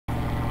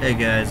Hey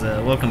guys,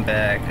 welcome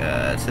back.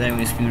 Today I'm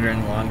going to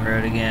speedrun Long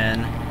Road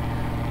again.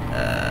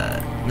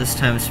 This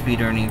time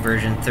speedrunning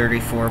version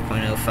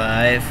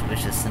 34.05,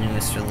 which is the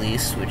newest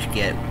release, which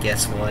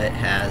guess what,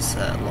 has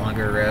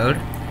longer road.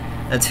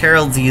 That's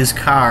Harold's used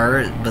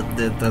car, but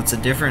that's a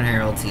different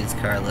Harold's used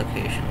car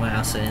location.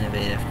 Wow, so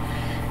innovative.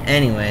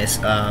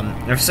 Anyways,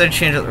 I've decided to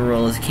change up the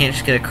rules. You can't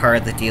just get a car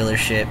at the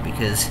dealership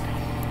because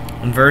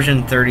in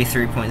version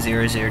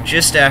 33.00,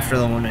 just after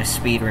the one I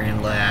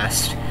speedran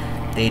last,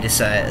 the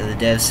devs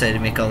decided to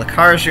make all the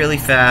cars really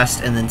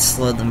fast and then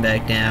slowed them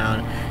back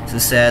down. So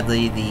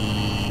sadly,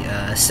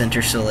 the Center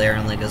Solaire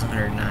only goes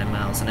 109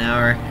 miles an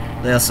hour.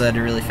 They also had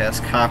really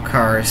fast cop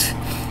cars.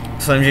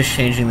 So I'm just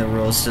changing the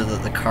rules so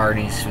that the car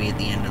needs to be at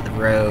the end of the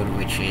road,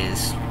 which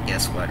is,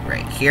 guess what,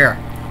 right here.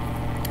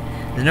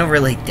 There's no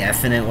really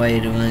definite way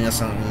of doing this.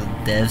 The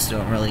devs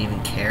don't really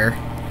even care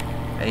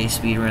how you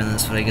speedrun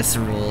this, but I guess the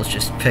rule is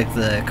just pick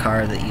the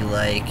car that you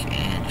like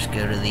and just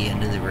go to the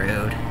end of the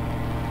road.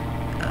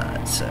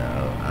 So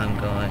I'm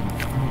going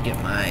to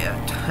get my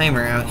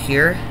timer out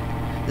here.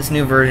 This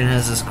new version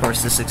has, of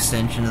course, this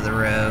extension of the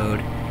road.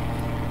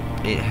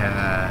 It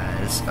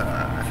has,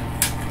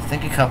 I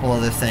think, a couple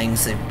other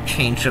things. They've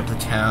changed up the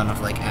town of,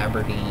 like,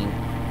 Aberdeen.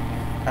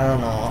 I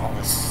don't know all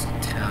this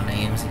town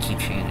names. They keep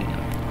changing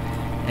them.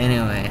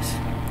 Anyways.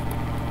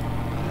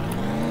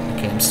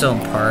 Okay, I'm still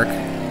in park.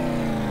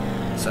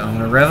 So I'm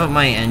going to rev up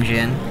my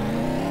engine.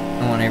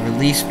 And when I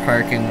release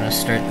park, I'm going to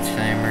start the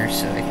timer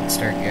so I can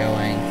start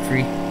going.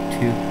 3,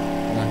 2,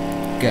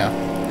 1, go.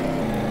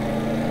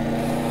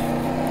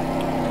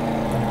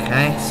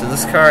 Okay, so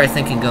this car I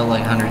think can go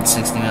like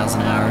 160 miles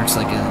an hour. It's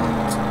like an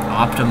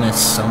Optimus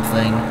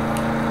something.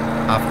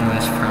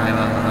 Optimus Prime,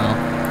 I don't know.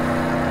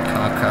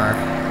 Cop car.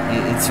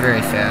 It's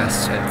very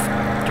fast.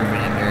 I've driven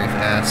it very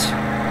fast.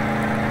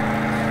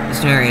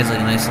 This area is like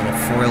a nice little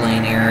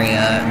 4-lane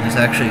area, and there's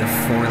actually a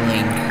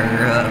 4-lane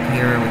curve up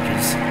here, which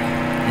is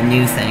a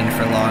new thing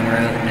for Long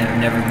Road,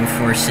 never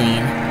before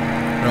seen.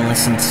 Only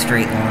some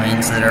straight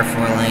lines that are 4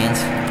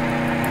 lanes.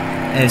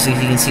 As you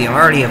can see, I'm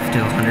already up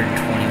to 120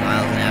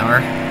 miles an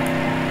hour.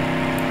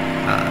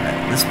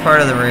 This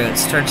part of the road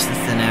starts to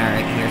thin out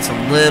right here. It's a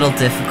little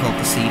difficult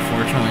to see,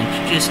 fortunately.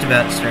 It's just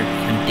about to start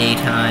becoming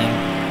daytime.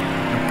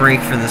 I'll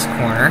brake for this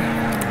corner.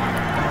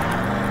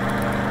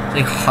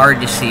 It's like hard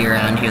to see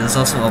around here. There's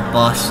also a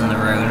bus in the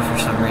road for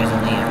some reason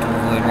that you have to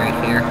avoid right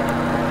here.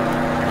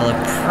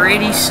 Although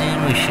pretty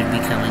soon we should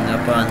be coming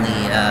up on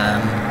the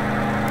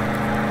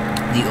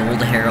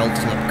old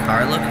Harold's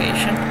car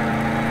location.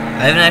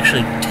 I haven't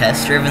actually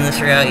test driven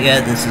this route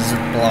yet. This is a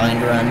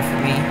blind run for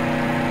me.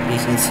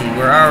 As you can see,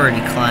 we're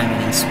already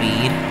climbing in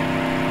speed.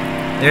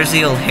 There's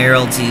the old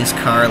Harold's used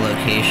car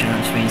location,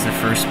 which means the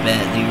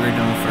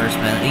original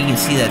first bend. You can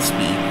see that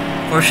speed.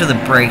 Fortunately,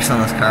 the brakes on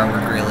this car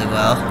work really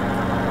well.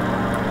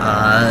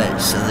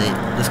 So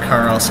this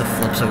car also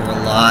flips over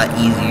a lot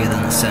easier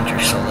than the Center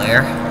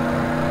Solaire.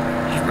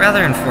 Which is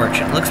rather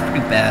unfortunate. It looks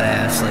pretty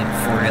badass, like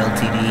Ford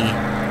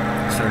LTD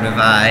sort of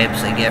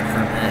vibes I get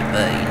from it,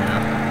 but you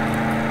know.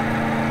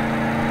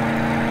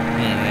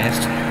 Anyways,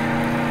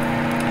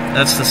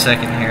 that's the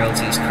second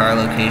Harold's used car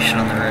location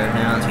on the road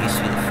now. It used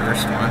to be the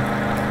first one.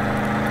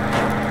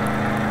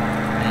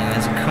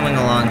 Anyways, I'm coming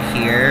along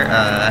here.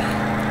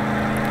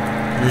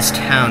 This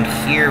town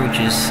here, which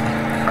is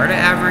part of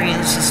Aberdeen.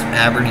 This is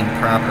Aberdeen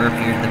proper. Up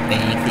here at the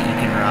bank that you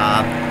can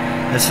rob.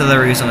 That's the other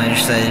reason I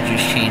decided to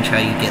just change how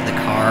you get the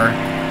car.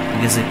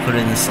 Because they put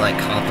in this, like,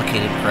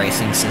 complicated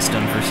pricing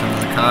system for some of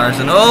the cars,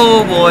 and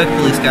oh boy,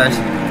 police cars.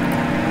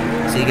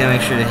 So you gotta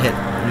make sure to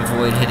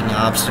avoid hitting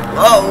obstacles.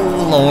 Oh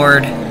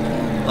lord!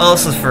 Well,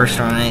 this is the first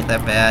run, ain't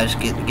that bad. Just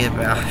get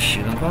back. Oh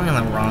shoot, I'm going in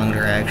the wrong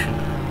direction.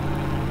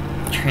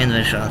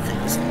 Transmission on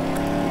things.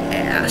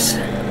 Ass.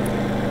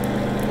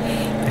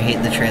 I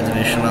hate the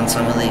transmission on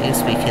some of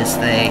these because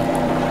they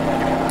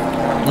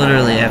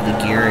literally have the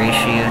gear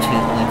ratio to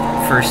the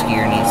first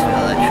gear needs to be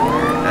a lot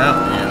shorter.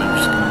 Oh, man, I'm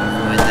just gonna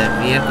avoid that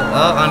vehicle.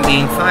 Oh, I'm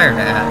being fired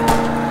at.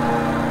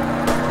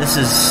 This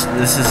is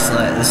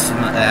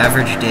my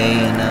average day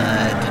in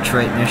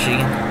Detroit,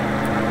 Michigan.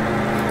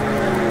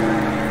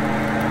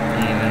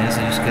 Anyways,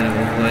 I just gotta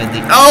avoid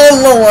the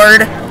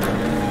Lord!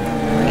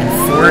 And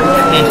Ford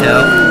Pinto.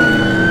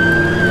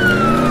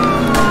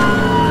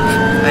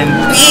 I'm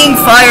being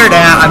fired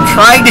at. I'm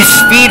trying to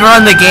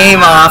speedrun the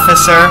game,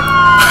 officer.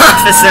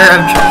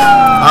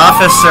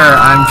 Officer,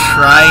 I'm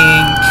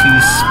trying to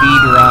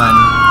speedrun.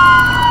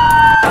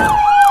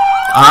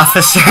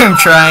 Officer, I'm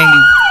trying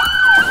to...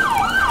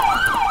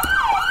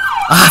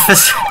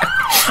 Officer...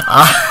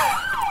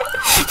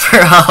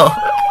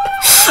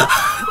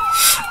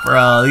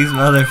 Bro, these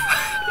motherfuckers...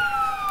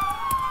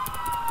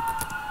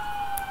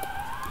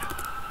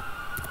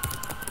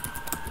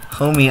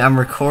 Homie, I'm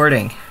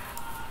recording.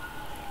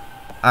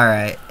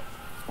 Alright.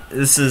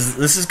 This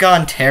has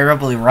gone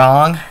terribly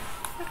wrong.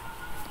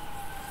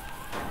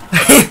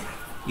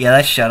 Yeah,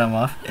 that shut him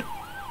off.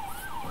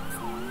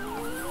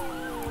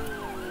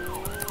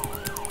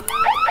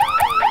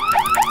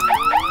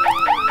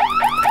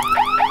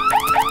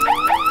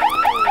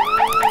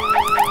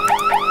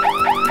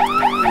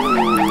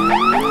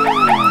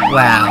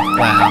 Wow.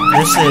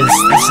 This is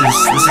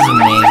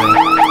amazing.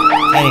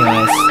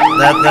 Anyways,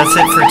 that's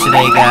it for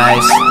today,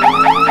 guys.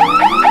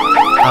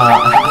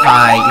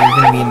 Hi, you're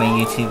gonna be in my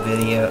YouTube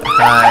video.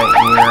 Hi,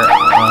 you're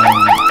on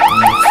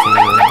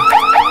YouTube.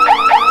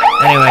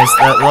 Anyways,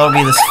 that'll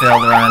be this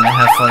failed run.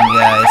 Have fun,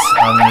 guys.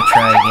 I'm gonna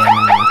try again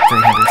in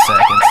 300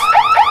 seconds.